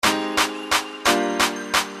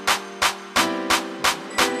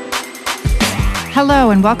Hello,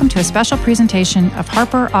 and welcome to a special presentation of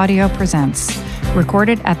Harper Audio Presents,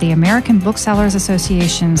 recorded at the American Booksellers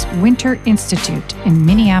Association's Winter Institute in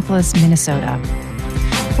Minneapolis, Minnesota.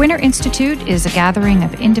 Winter Institute is a gathering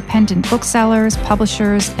of independent booksellers,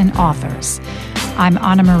 publishers, and authors. I'm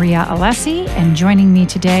Anna Maria Alessi, and joining me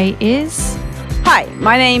today is... Hi,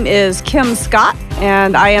 my name is Kim Scott,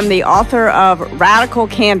 and I am the author of Radical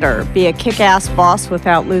Candor, Be a Kick-Ass Boss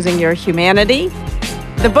Without Losing Your Humanity.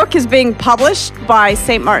 The book is being published by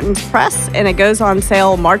St. Martin's Press, and it goes on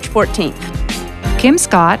sale March 14th. Kim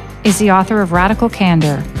Scott is the author of Radical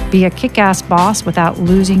Candor, Be a Kick-Ass Boss Without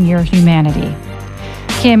Losing Your Humanity.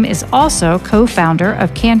 Kim is also co-founder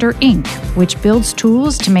of Candor Inc., which builds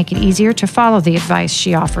tools to make it easier to follow the advice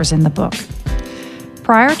she offers in the book.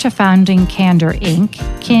 Prior to founding Candor Inc.,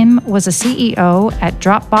 Kim was a CEO at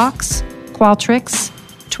Dropbox, Qualtrics,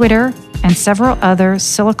 Twitter, and several other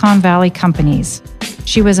Silicon Valley companies.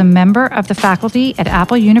 She was a member of the faculty at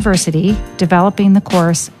Apple University, developing the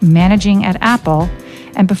course Managing at Apple,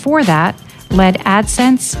 and before that, led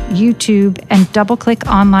AdSense, YouTube, and DoubleClick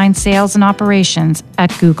online sales and operations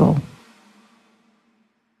at Google.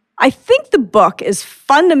 I think the book is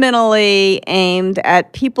fundamentally aimed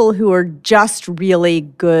at people who are just really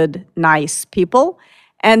good, nice people,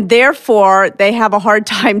 and therefore they have a hard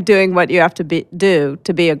time doing what you have to do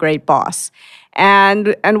to be a great boss.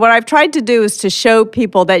 And what I've tried to do is to show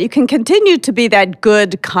people that you can continue to be that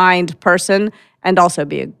good, kind person and also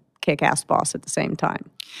be a kick-ass boss at the same time.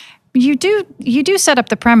 You do set up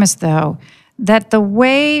the premise, though, that the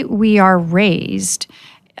way we are raised,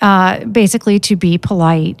 basically to be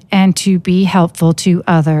polite and to be helpful to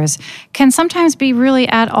others, can sometimes be really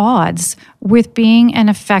at odds with being an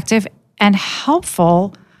effective and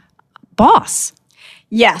helpful boss.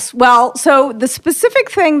 Yes. Well, so the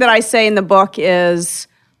specific thing that I say in the book is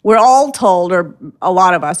we're all told, or a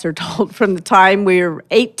lot of us are told from the time we're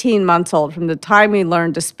 18 months old, from the time we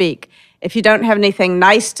learn to speak, if you don't have anything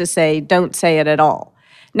nice to say, don't say it at all.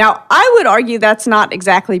 Now, I would argue that's not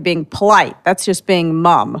exactly being polite. That's just being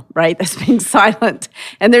mum, right? That's being silent.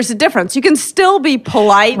 And there's a difference. You can still be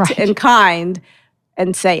polite and kind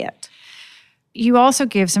and say it. You also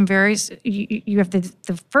give some you have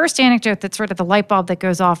the first anecdote that's sort of the light bulb that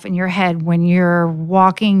goes off in your head when you're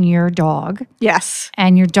walking your dog. Yes.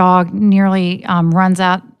 And your dog nearly runs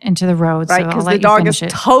out into the road. Right, because the dog is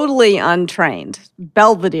totally untrained.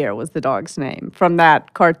 Belvedere was the dog's name from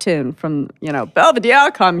that cartoon from, Belvedere,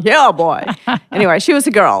 come here, boy. Anyway, she was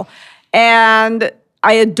a girl. And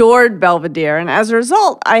I adored Belvedere. And as a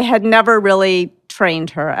result, I had never really trained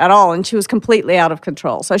her at all, and she was completely out of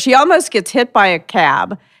control. So she almost gets hit by a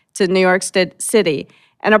cab to New York City,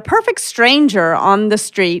 and a perfect stranger on the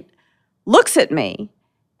street looks at me,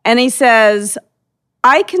 and he says,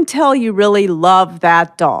 "I can tell you really love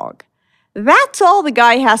that dog." That's all the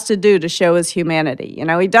guy has to do to show his humanity.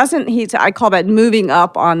 I call that moving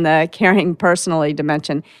up on the caring personally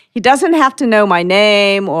dimension. He doesn't have to know my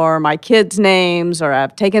name or my kids' names or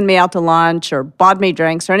have taken me out to lunch or bought me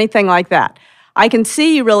drinks or anything like that. I can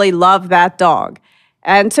see you really love that dog.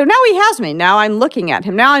 And so now he has me. Now I'm looking at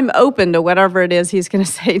him. Now I'm open to whatever it is he's going to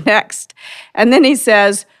say next. And then he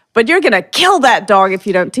says, "But you're going to kill that dog if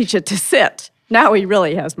you don't teach it to sit." Now he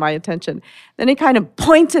really has my attention. Then he kind of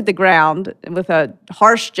points at the ground with a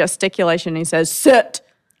harsh gesticulation. He says, "Sit."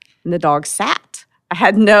 And the dog sat. I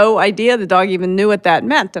had no idea the dog even knew what that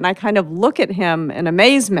meant. And I kind of look at him in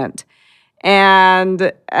amazement.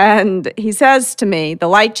 And he says to me, the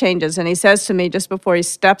light changes, and he says to me just before he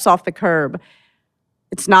steps off the curb,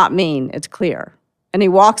 "It's not mean, it's clear." And he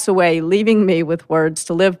walks away, leaving me with words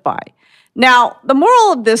to live by. Now, the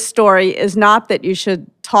moral of this story is not that you should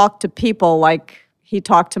talk to people like he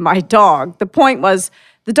talked to my dog. The point was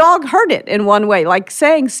the dog heard it in one way. Like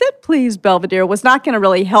saying, "Sit, please, Belvedere," was not going to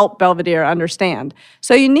really help Belvedere understand.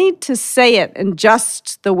 So you need to say it in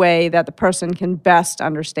just the way that the person can best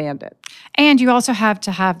understand it. And you also have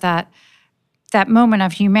to have that moment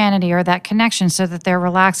of humanity or that connection so that they're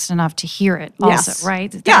relaxed enough to hear it also, yes.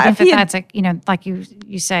 right? Yeah, I think that's like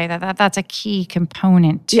you say, that's a key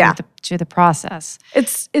component to the process.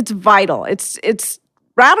 It's vital. It's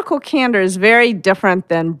Radical candor is very different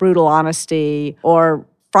than brutal honesty or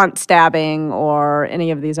front stabbing or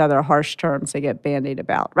any of these other harsh terms they get bandied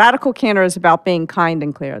about. Radical candor is about being kind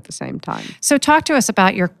and clear at the same time. So talk to us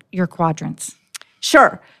about your quadrants.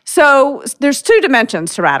 Sure. So there's two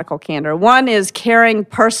dimensions to radical candor. One is caring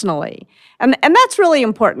personally. And that's really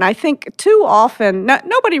important. I think too often,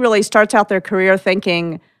 nobody really starts out their career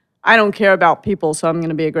thinking, I don't care about people, so I'm going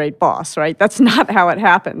to be a great boss, right? That's not how it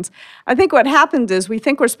happens. I think what happens is we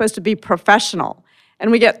think we're supposed to be professional.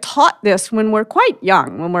 And we get taught this when we're quite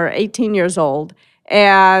young, when we're 18 years old.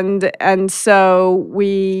 And so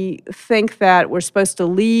we think that we're supposed to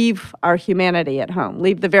leave our humanity at home,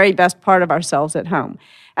 leave the very best part of ourselves at home.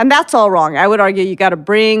 And that's all wrong. I would argue you got to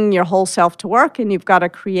bring your whole self to work, and you've got to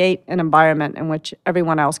create an environment in which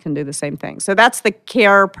everyone else can do the same thing. So that's the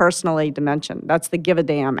care personally dimension. That's the give a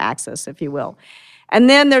damn axis, if you will. And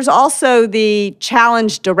then there's also the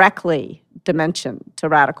challenge directly dimension to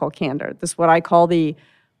radical candor. This is what I call the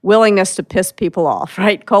willingness to piss people off,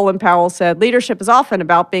 right? Colin Powell said, leadership is often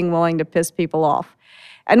about being willing to piss people off.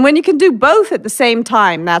 And when you can do both at the same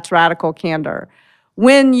time, that's radical candor.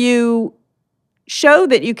 When you show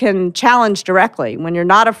that you can challenge directly, when you're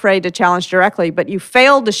not afraid to challenge directly, but you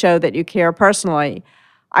fail to show that you care personally,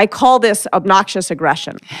 I call this obnoxious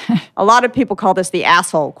aggression. A lot of people call this the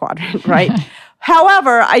asshole quadrant, right?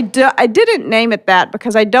 However, I didn't name it that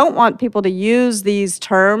because I don't want people to use these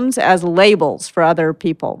terms as labels for other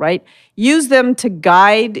people, right? Use them to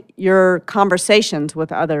guide your conversations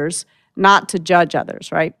with others, not to judge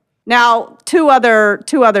others, right? Now, two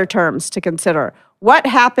other terms to consider. What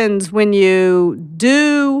happens when you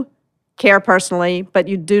do care personally, but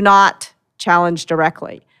you do not challenge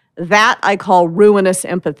directly? That I call ruinous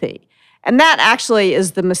empathy. And that actually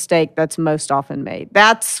is the mistake that's most often made.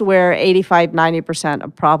 That's where 85-90%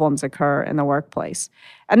 of problems occur in the workplace.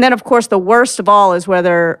 And then, of course, the worst of all is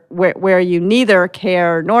where you neither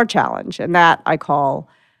care nor challenge, and that I call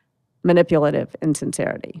manipulative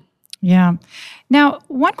insincerity. Yeah. Now,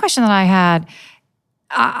 one question that I had,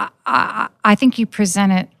 I think you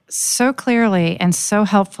present it so clearly and so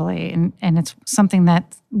helpfully, and it's something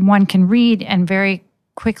that one can read and very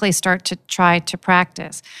quickly start to try to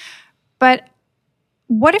practice. But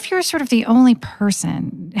what if you're sort of the only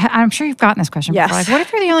person? I'm sure you've gotten this question before. Yes. Like, what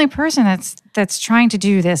if you're the only person that's trying to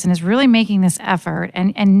do this and is really making this effort,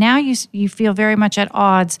 and now you feel very much at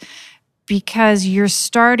odds because you're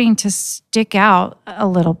starting to stick out a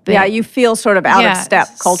little bit. Yeah, you feel sort of out of step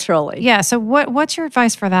culturally. Yeah. So what's your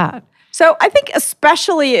advice for that? So I think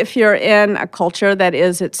especially if you're in a culture that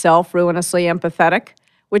is itself ruinously empathetic,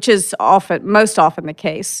 which is most often the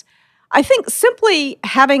case, I think simply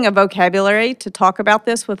having a vocabulary to talk about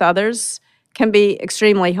this with others can be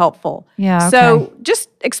extremely helpful. Yeah. Okay. So just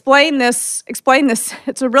explain this.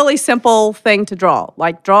 It's a really simple thing to draw.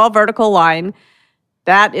 Like draw a vertical line.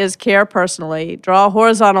 That is care personally. Draw a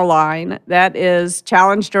horizontal line. That is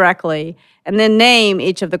challenge directly. And then name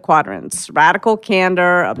each of the quadrants. Radical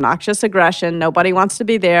candor, obnoxious aggression, nobody wants to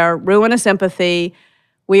be there, ruinous empathy.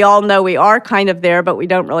 We all know we are kind of there, but we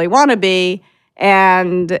don't really want to be.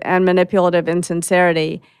 And manipulative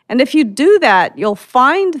insincerity. And if you do that, you'll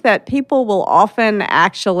find that people will often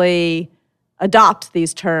actually adopt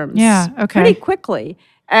these terms pretty quickly.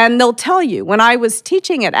 And they'll tell you. When I was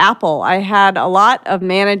teaching at Apple, I had a lot of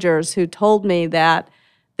managers who told me that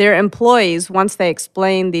their employees, once they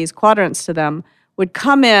explained these quadrants to them, would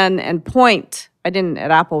come in and point. At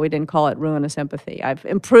Apple, we didn't call it ruinous empathy. I've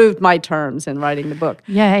improved my terms in writing the book.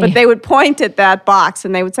 Yay. But they would point at that box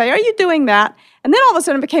and they would say, "Are you doing that?" And then all of a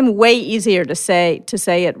sudden it became way easier to say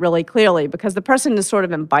it really clearly because the person is sort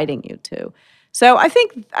of inviting you to. So I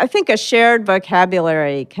think a shared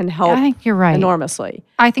vocabulary can help enormously.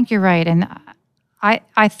 I think you're right. And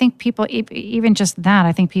I think people, even just that,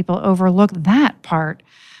 I think people overlook that part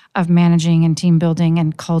of managing and team building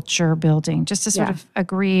and culture building, just to sort of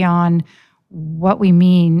agree on what we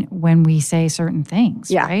mean when we say certain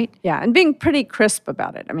things, right? Yeah, and being pretty crisp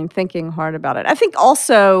about it. I mean, thinking hard about it. I think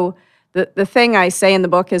also the thing I say in the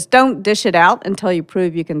book is don't dish it out until you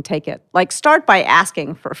prove you can take it. Like start by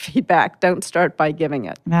asking for feedback. Don't start by giving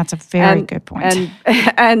it. That's a very good point.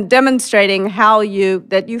 And demonstrating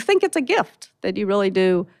that you think it's a gift, that you really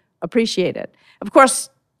do appreciate it. Of course,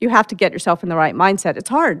 you have to get yourself in the right mindset. It's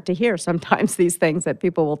hard to hear sometimes these things that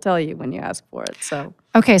people will tell you when you ask for it. So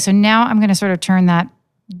okay, so now I'm going to sort of turn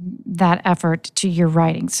that effort to your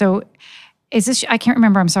writing. So is this? I can't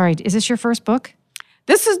remember. I'm sorry. Is this your first book?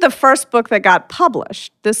 This is the first book that got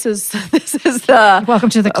published. This is the welcome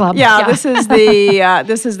to the club. Yeah. This is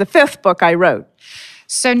the fifth book I wrote.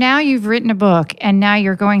 So now you've written a book, and now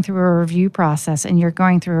you're going through a review process, and you're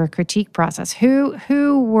going through a critique process.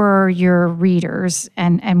 Who were your readers,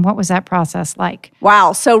 and what was that process like?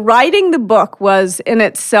 Wow. So writing the book was in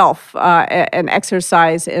itself an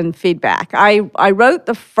exercise in feedback. I wrote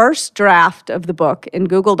the first draft of the book in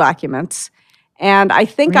Google Documents, and I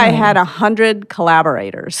think I had 100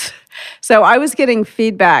 collaborators. So I was getting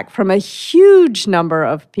feedback from a huge number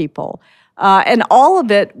of people. And all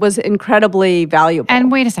of it was incredibly valuable.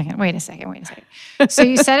 And wait a second. So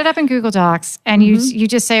you set it up in Google Docs and you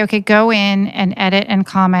just say, okay, go in and edit and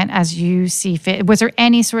comment as you see fit. Was there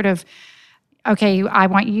any sort of, okay, I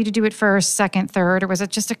want you to do it first, second, third, or was it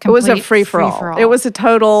just a complete It was a free-for-all. It was a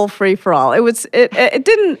total free-for-all.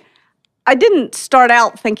 I didn't start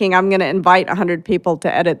out thinking I'm going to invite 100 people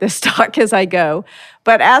to edit this doc as I go.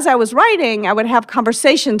 But as I was writing, I would have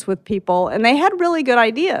conversations with people, and they had really good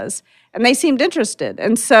ideas, and they seemed interested.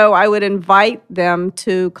 And so I would invite them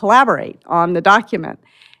to collaborate on the document.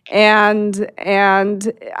 And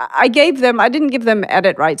I didn't give them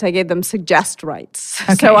edit rights, I gave them suggest rights.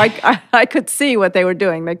 Okay. So I could see what they were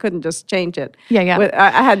doing. They couldn't just change it. Yeah.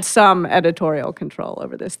 I had some editorial control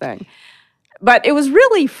over this thing. But it was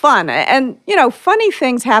really fun. And, funny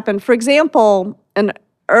things happened. For example,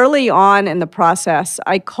 early on in the process,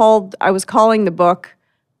 I was calling the book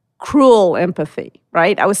Cruel Empathy,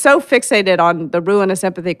 right? I was so fixated on the ruinous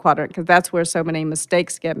empathy quadrant because that's where so many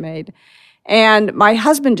mistakes get made. And my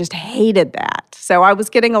husband just hated that. So I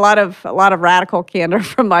was getting a lot of radical candor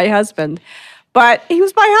from my husband. But he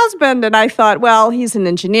was my husband, and I thought, well, he's an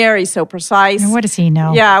engineer. He's so precise. And what does he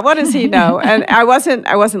know? Yeah, what does he know? And I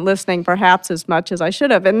wasn't listening perhaps as much as I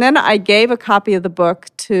should have. And then I gave a copy of the book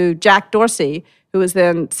to Jack Dorsey, who was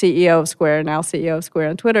then CEO of Square, now CEO of Square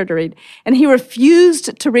on Twitter, to read. And he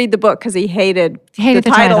refused to read the book because he hated the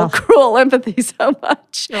title Cruel Empathy so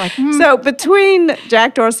much. You're like, So between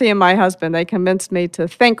Jack Dorsey and my husband, they convinced me to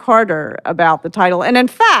think harder about the title. And in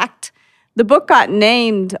fact, the book got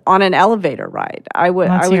named on an elevator ride.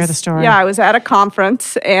 Let's hear the story. Yeah, I was at a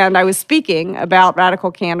conference and I was speaking about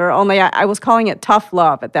radical candor, only I was calling it tough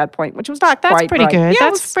love at that point, which was not quite right. That's pretty good. Yeah,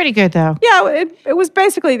 That's pretty good, though. Yeah, it was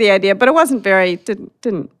basically the idea, but it wasn't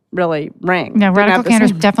didn't really ring. No, radical candor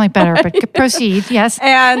is definitely better, but proceed, yes.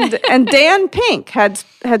 And Dan Pink had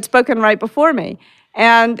spoken right before me.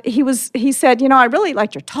 And he said, I really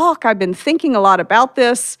liked your talk. I've been thinking a lot about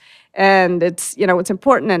this. And it's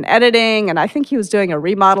important in editing. And I think he was doing a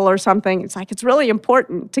remodel or something. It's like, it's really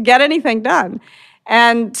important to get anything done.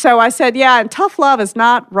 And so I said, yeah, and tough love is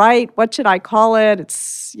not right. What should I call it?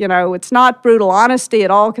 It's not brutal honesty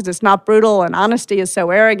at all because it's not brutal and honesty is so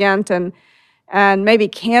arrogant and maybe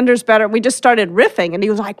candor's better. We just started riffing and he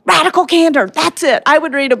was like, radical candor, that's it. I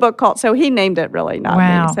would read a book called, so he named it really, not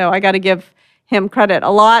me. So I got to give him credit.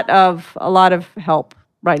 A lot of help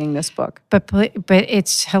writing this book. But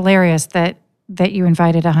it's hilarious that you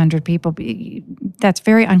invited 100 people. That's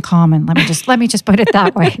very uncommon. Let me just put it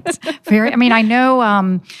that way. It's very. I mean, I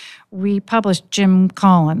know we published Jim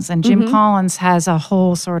Collins, and Jim Collins has a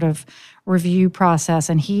whole sort of review process,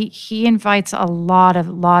 and he invites a lot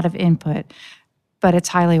of input, but it's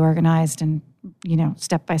highly organized and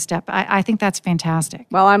step by step. I think that's fantastic.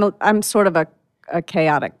 Well, I'm sort of a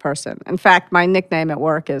chaotic person. In fact, my nickname at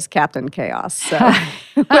work is Captain Chaos. So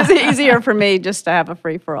it was easier for me just to have a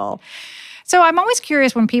free-for-all. So I'm always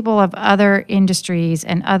curious when people of other industries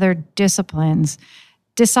and other disciplines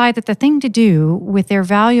decide that the thing to do with their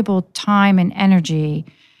valuable time and energy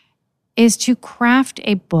is to craft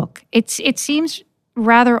a book. It seems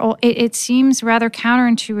rather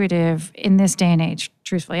counterintuitive in this day and age,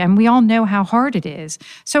 truthfully. And we all know how hard it is.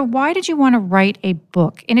 So why did you want to write a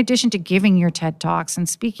book in addition to giving your TED Talks and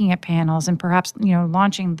speaking at panels and perhaps,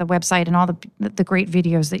 launching the website and all the great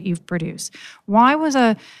videos that you've produced? Why was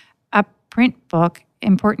a print book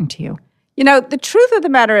important to you? The truth of the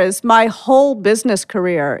matter is my whole business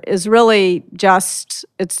career is really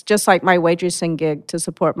it's just like my waitressing gig to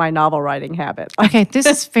support my novel writing habit. Okay, this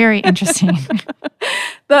is very interesting.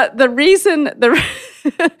 The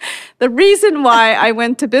reason why I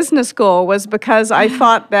went to business school was because I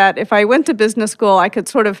thought that if I went to business school, I could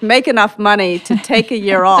sort of make enough money to take a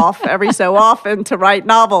year off every so often to write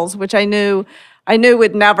novels, which I knew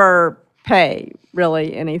would never pay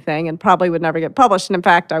really anything and probably would never get published. And in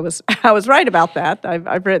fact, I was right about that.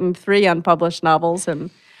 I've written 3 unpublished novels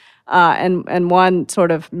and one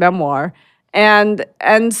sort of memoir. And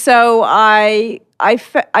so I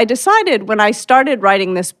decided when I started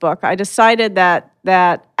writing this book, I decided that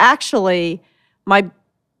actually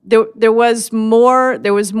there was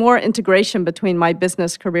more integration between my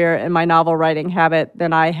business career and my novel writing habit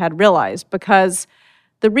than I had realized, because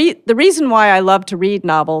the reason why I love to read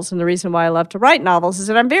novels and the reason why I love to write novels is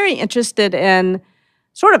that I'm very interested in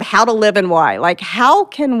sort of how to live and why. Like,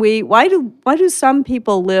 why do some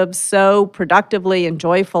people live so productively and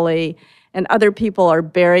joyfully and other people are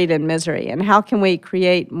buried in misery? And how can we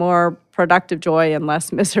create more productive joy and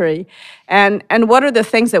less misery? And what are the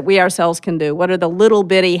things that we ourselves can do? What are the little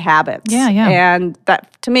bitty habits? Yeah. And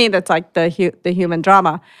that, to me, that's like the human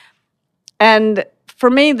drama. And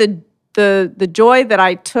for me, the joy that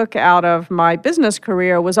I took out of my business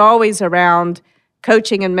career was always around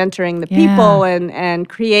coaching and mentoring the people and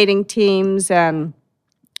creating teams and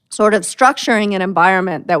sort of structuring an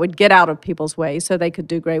environment that would get out of people's way so they could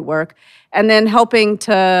do great work, and then helping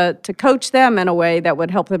to coach them in a way that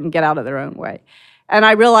would help them get out of their own way. And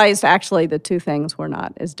I realized actually the two things were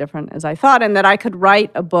not as different as I thought, and that I could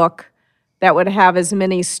write a book that would have as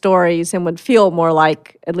many stories and would feel more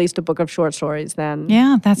like at least a book of short stories than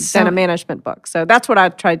a management book. So that's what I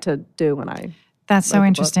tried to do when I That's so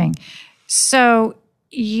interesting. So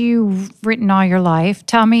you've written all your life.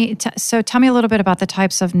 Tell me a little bit about the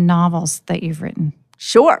types of novels that you've written.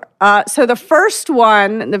 Sure. So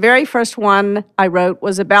the very first one I wrote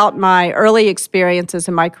was about my early experiences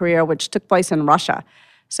in my career, which took place in Russia.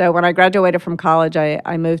 So when I graduated from college,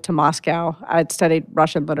 I moved to Moscow. I'd studied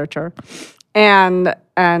Russian literature. And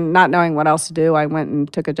not knowing what else to do, I went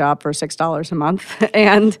and took a job for $6 a month.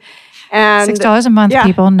 and $6 a month,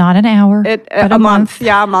 people, not an hour, but a month.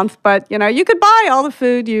 Yeah, a month. But, you could buy all the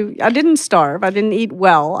food. I didn't starve. I didn't eat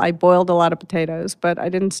well. I boiled a lot of potatoes, but I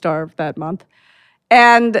didn't starve that month.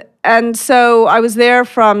 And so I was there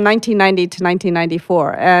from 1990 to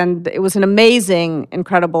 1994, and it was an amazing,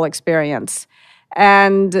 incredible experience.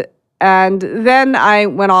 And then I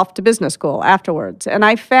went off to business school afterwards. And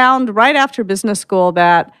I found right after business school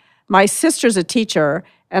that my sister's a teacher,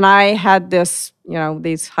 and I had these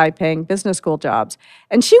high-paying business school jobs.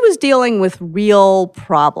 And she was dealing with real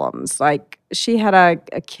problems. Like she had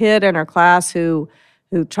a kid in her class who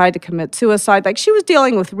tried to commit suicide. Like she was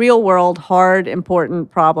dealing with real-world, hard,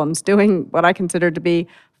 important problems, doing what I considered to be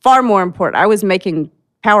far more important. I was making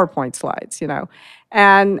PowerPoint slides,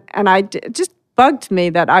 and just bugged me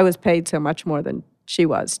that I was paid so much more than she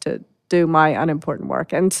was to do my unimportant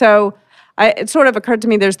work. And so it sort of occurred to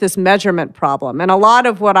me there's this measurement problem. And a lot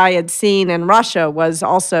of what I had seen in Russia was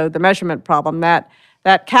also the measurement problem, that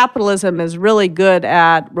capitalism is really good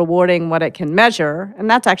at rewarding what it can measure, and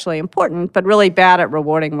that's actually important, but really bad at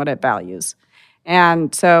rewarding what it values.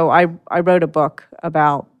 And so I wrote a book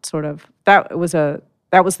about sort of, that was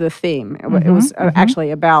the theme. It was actually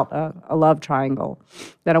about a love triangle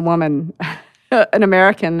that a woman, an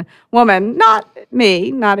American woman, not me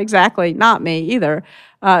either,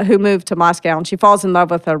 who moved to Moscow, and she falls in love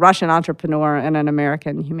with a Russian entrepreneur and an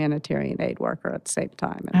American humanitarian aid worker at the same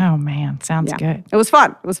time. And, oh, man, sounds good. It was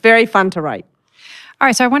fun. It was very fun to write. All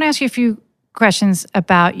right, so I want to ask you a few questions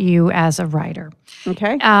about you as a writer.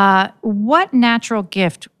 Okay. What natural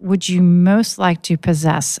gift would you most like to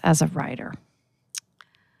possess as a writer?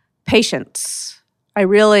 Patience. I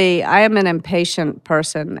am an impatient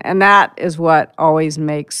person, and that is what always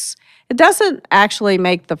makes, it doesn't actually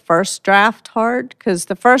make the first draft hard, because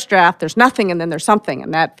the first draft, there's nothing and then there's something,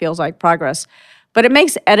 and that feels like progress. But it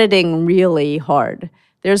makes editing really hard.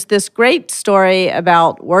 There's this great story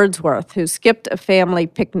about Wordsworth, who skipped a family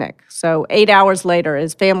picnic. So 8 hours later,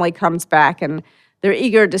 his family comes back, and they're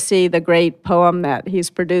eager to see the great poem that he's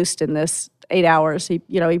produced in this 8 hours. He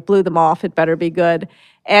blew them off. It better be good.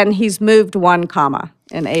 And he's moved one comma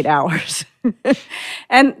in 8 hours.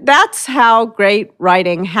 And that's how great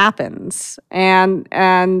writing happens. And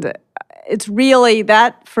it's really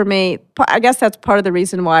that, for me, I guess that's part of the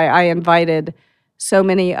reason why I invited so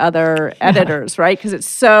many other editors, right? Because it's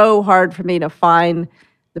so hard for me to find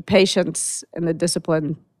the patience and the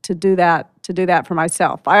discipline to do that for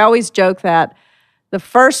myself. I always joke that the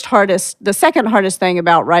second hardest thing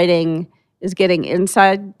about writing is getting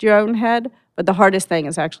inside your own head, but the hardest thing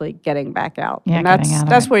is actually getting back out. Yeah, and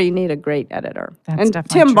that's where you need a great editor. That's and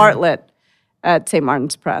definitely Tim true. Bartlett at St.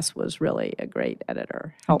 Martin's Press was really a great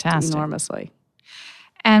editor. Helped Fantastic. enormously.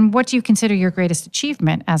 And what do you consider your greatest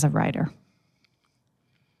achievement as a writer?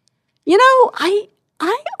 I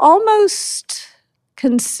almost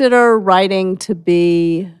consider writing to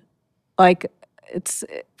be like,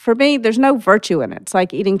 for me, there's no virtue in it. It's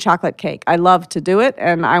like eating chocolate cake. I love to do it,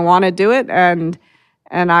 and I want to do it, and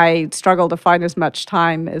I struggle to find as much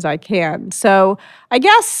time as I can. So I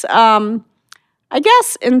guess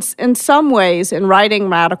in some ways, in writing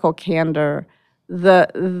Radical Candor,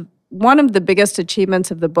 one of the biggest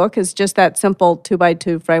achievements of the book is just that simple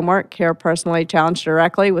 2x2 framework: care personally, challenge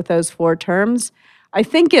directly, with those 4 terms. I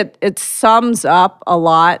think it sums up a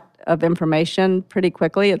lot of information pretty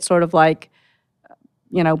quickly. It's sort of like,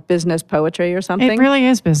 business poetry or something. It really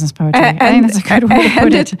is business poetry. I think that's a good way to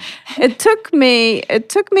put it. It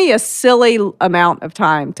took me a silly amount of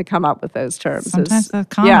time to come up with those terms. Sometimes the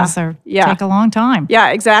commas take a long time. Yeah,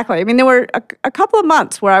 exactly. I mean, there were a couple of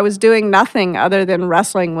months where I was doing nothing other than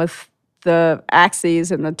wrestling with the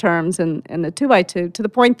axes and the terms and the 2x2, to the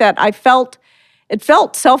point that I felt it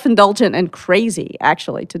felt self-indulgent and crazy,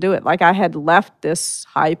 actually, to do it. Like I had left this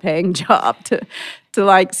high-paying job to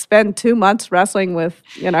like spend 2 months wrestling with,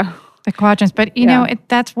 the quadrants. But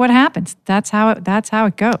that's what happens. That's how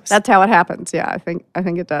it goes. That's how it happens. Yeah, I think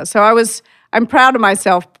it does. So I'm proud of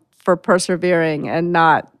myself for persevering and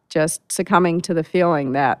not just succumbing to the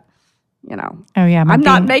feeling that, I'm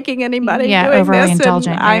not making any money doing overly this,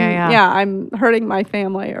 indulgent. and I'm hurting my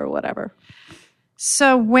family or whatever.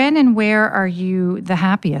 So when and where are you the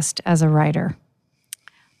happiest as a writer?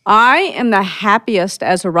 I am the happiest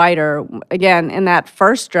as a writer, again, in that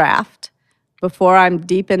first draft, before I'm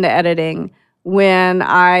deep into editing, when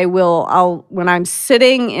I'm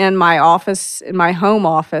sitting in my office, in my home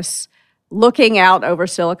office, looking out over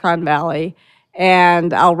Silicon Valley,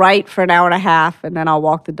 and I'll write for an hour and a half, and then I'll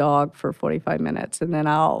walk the dog for 45 minutes, and then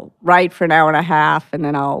I'll write for an hour and a half, and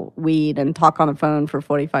then I'll weed and talk on the phone for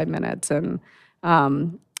 45 minutes, and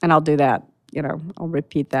I'll do that. I'll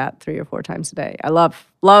repeat that 3 or 4 times a day. I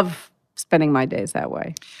love spending my days that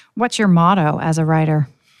way. What's your motto as a writer?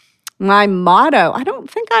 My motto? I don't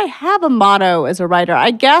think I have a motto as a writer. I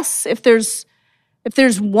guess if there's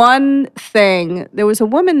one thing, there was a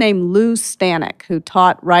woman named Lou Stanek who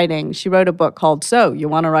taught writing. She wrote a book called So You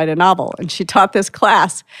Want to Write a Novel? And she taught this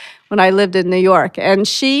class when I lived in New York. And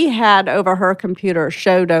she had over her computer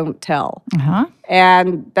Show, Don't Tell. Uh-huh.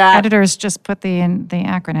 And that editors just put the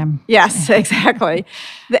acronym. Yes, exactly.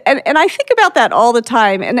 And I think about that all the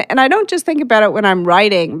time. And I don't just think about it when I'm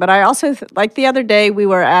writing, but I also, like the other day, we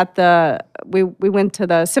were at we went to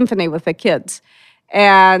the symphony with the kids.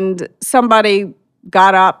 And somebody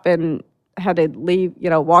got up and had to leave,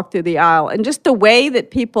 walk through the aisle. And just the way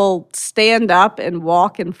that people stand up and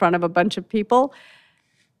walk in front of a bunch of people,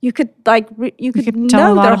 you could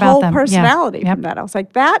know their whole personality from that. I was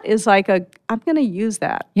like, that is like I'm going to use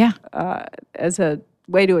that as a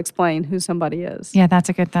way to explain who somebody is. Yeah, that's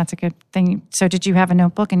a good thing. So did you have a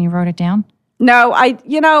notebook and you wrote it down? No,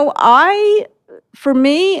 for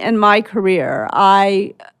me and my career,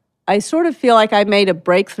 I sort of feel like I made a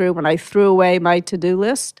breakthrough when I threw away my to-do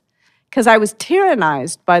list, because I was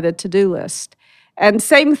tyrannized by the to-do list. And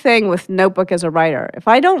same thing with notebook as a writer. If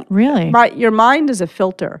I don't... Really? Your mind is a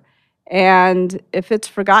filter. And if it's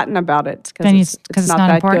forgotten about it, it's because it's not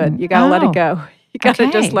that important. Good. You got to let it go. You got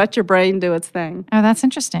to just let your brain do its thing. Oh, that's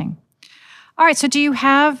interesting. All right. So do you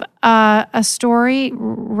have a story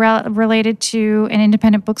related to an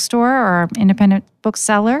independent bookstore or independent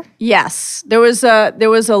bookseller? Yes. There was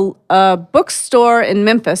a bookstore in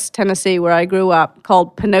Memphis, Tennessee, where I grew up,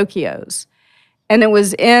 called Pinocchio's. And it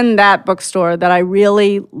was in that bookstore that I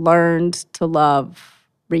really learned to love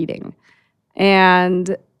reading.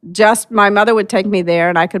 And just my mother would take me there,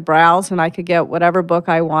 and I could browse, and I could get whatever book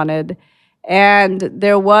I wanted. And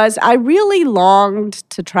I really longed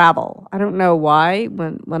to travel. I don't know why.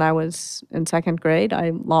 When I was in second grade, I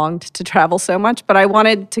longed to travel so much, but I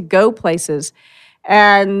wanted to go places.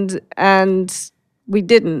 And we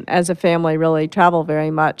didn't, as a family, really travel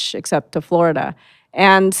very much except to Florida.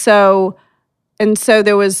 And so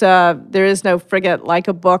there is no frigate like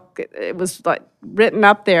a book. It was like written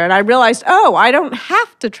up there. And I realized, I don't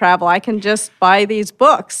have to travel. I can just buy these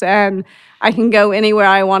books and I can go anywhere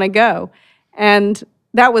I want to go. And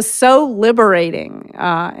that was so liberating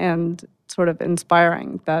and sort of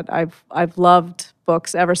inspiring that I've loved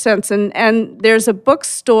books ever since. And there's a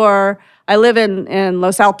bookstore. I live in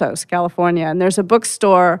Los Altos, California, and there's a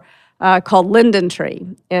bookstore called Linden Tree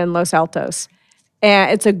in Los Altos.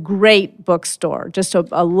 And it's a great bookstore, just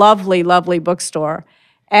a lovely, lovely bookstore.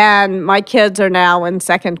 And my kids are now in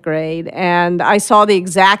second grade, and I saw the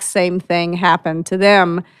exact same thing happen to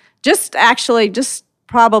them just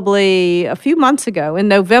probably a few months ago in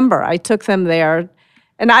November. I took them there,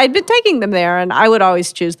 and I'd been taking them there, and I would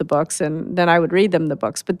always choose the books, and then I would read them the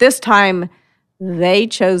books. But this time, they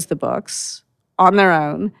chose the books on their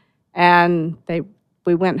own, and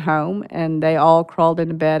we went home, and they all crawled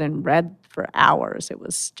into bed and read for hours. It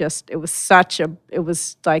was a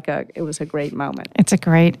great moment. It's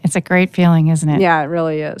a great feeling, isn't it? Yeah, it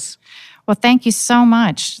really is. Well, thank you so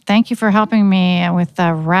much. Thank you for helping me with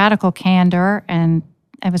Radical Candor, and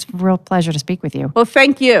it was a real pleasure to speak with you. Well,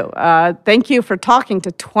 thank you. Thank you for talking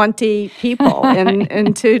to 20 people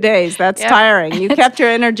in 2 days. That's tiring. You kept your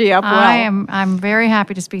energy up well. I'm very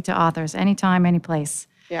happy to speak to authors anytime, any place.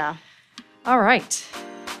 Yeah. All right.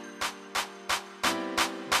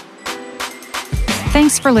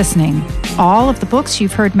 Thanks for listening. All of the books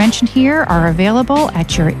you've heard mentioned here are available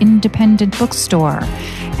at your independent bookstore.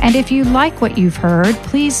 And if you like what you've heard,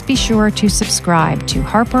 please be sure to subscribe to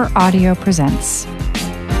Harper Audio Presents.